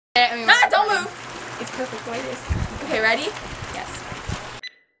perfect ladies. Okay, ready? Yes.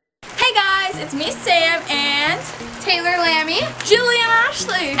 Hey guys, it's me, Sam, and Taylor, Lammy, Julie, and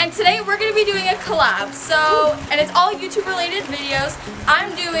Ashley. And today we're going to be doing a collab. So, and it's all YouTube related videos. I'm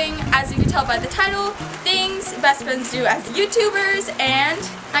doing, as you can tell by the title, things best friends do as YouTubers, and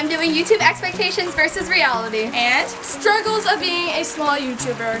I'm doing YouTube expectations versus reality. And struggles of being a small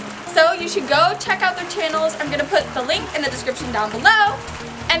YouTuber. So you should go check out their channels. I'm going to put the link in the description down below.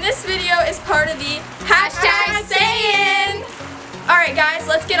 And this video is part of the hashtag Sayin'. Alright guys,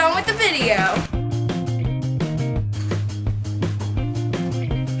 let's get on with the video.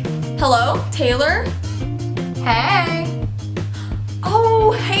 Hello, Taylor? Hey.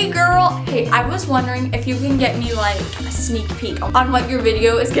 Oh, hey girl. Hey, I was wondering if you can get me like a sneak peek on what your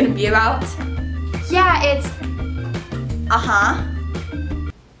video is going to be about. Yeah, it's... Uh-huh.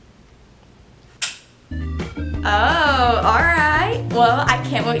 Oh, alright. Well, I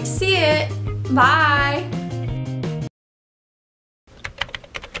can't wait to see it. Bye.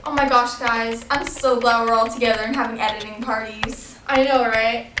 Oh my gosh, guys. I'm so glad we're all together and having editing parties. I know,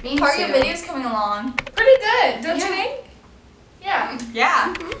 right? Me How are too. your videos coming along? Pretty good, don't you think? Yeah.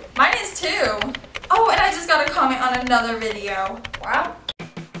 Yeah. Mine is too. Oh, and I just got a comment on another video. Wow.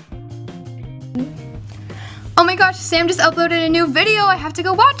 Oh my gosh, Sam just uploaded a new video. I have to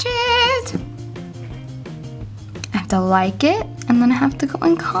go watch it. I have to like it, and then I have to go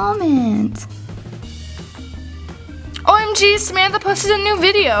and comment. OMG, Samantha posted a new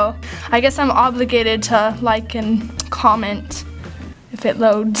video. I guess I'm obligated to like and comment if it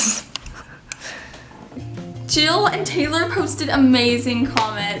loads. Jill and Taylor posted amazing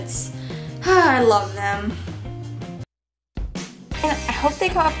comments. I love them. And I hope they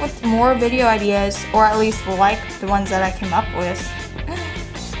come up with more video ideas, or at least like the ones that I came up with.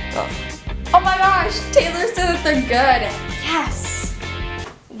 Oh my gosh, Taylor said that they're good. Yes.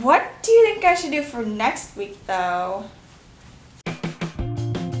 What do you think I should do for next week though?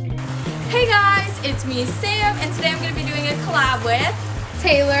 Hey guys, it's me, Sam, and today I'm going to be doing a collab with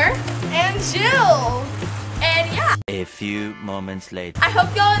Taylor and Jill. And yeah. A few moments later. I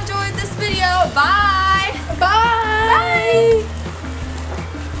hope y'all enjoyed this video. Bye. Bye. Bye.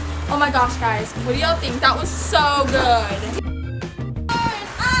 Oh my gosh, guys. What do y'all think? That was so good. I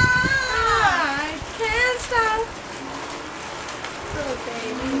can't stop.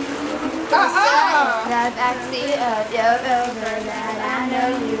 That backseat of your over that I know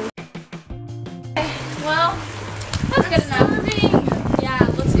you. Well, that's good enough.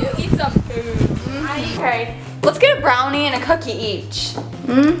 Yeah, eat some food. Okay, let's get a brownie and a cookie each.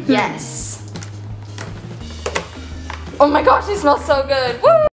 Yes. Oh my gosh, they smell so good. Woo!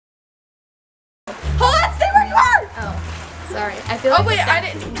 Hold on, stay where you are. Oh, sorry. I feel Oh like wait, I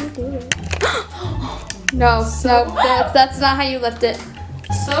didn't. No, that's not how you lift it.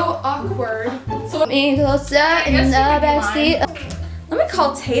 So awkward. So Me closer in the backseat. let me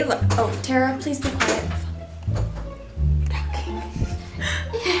call Taylor. Oh, Tara, please be quiet.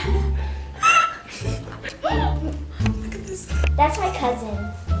 Look at this. That's my cousin.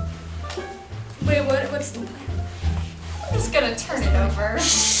 Wait, what's the plan? I'm just gonna turn it over.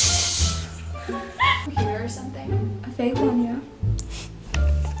 Here or something. A fake one, yeah.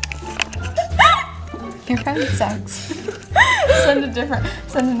 Your phone sucks. Send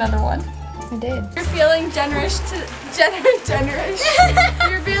another one. I did. You're feeling generous to generous.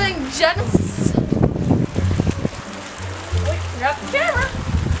 You're feeling generous. Wait, forgot the camera.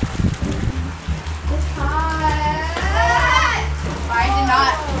 I did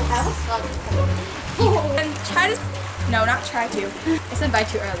not. And try to. No, not try to. I said bye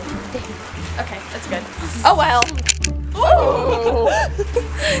too early. Okay, that's good. Oh well. Ooh.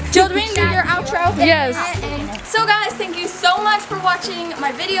 Jill, do we need to do your outro? Yes. So guys, thank you so much for watching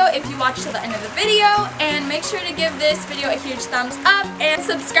my video if you watched till the end of the video, and make sure to give this video a huge thumbs up and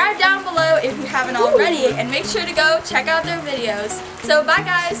subscribe down below if you haven't already, and make sure to go check out their videos. So bye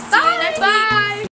guys, see you next week.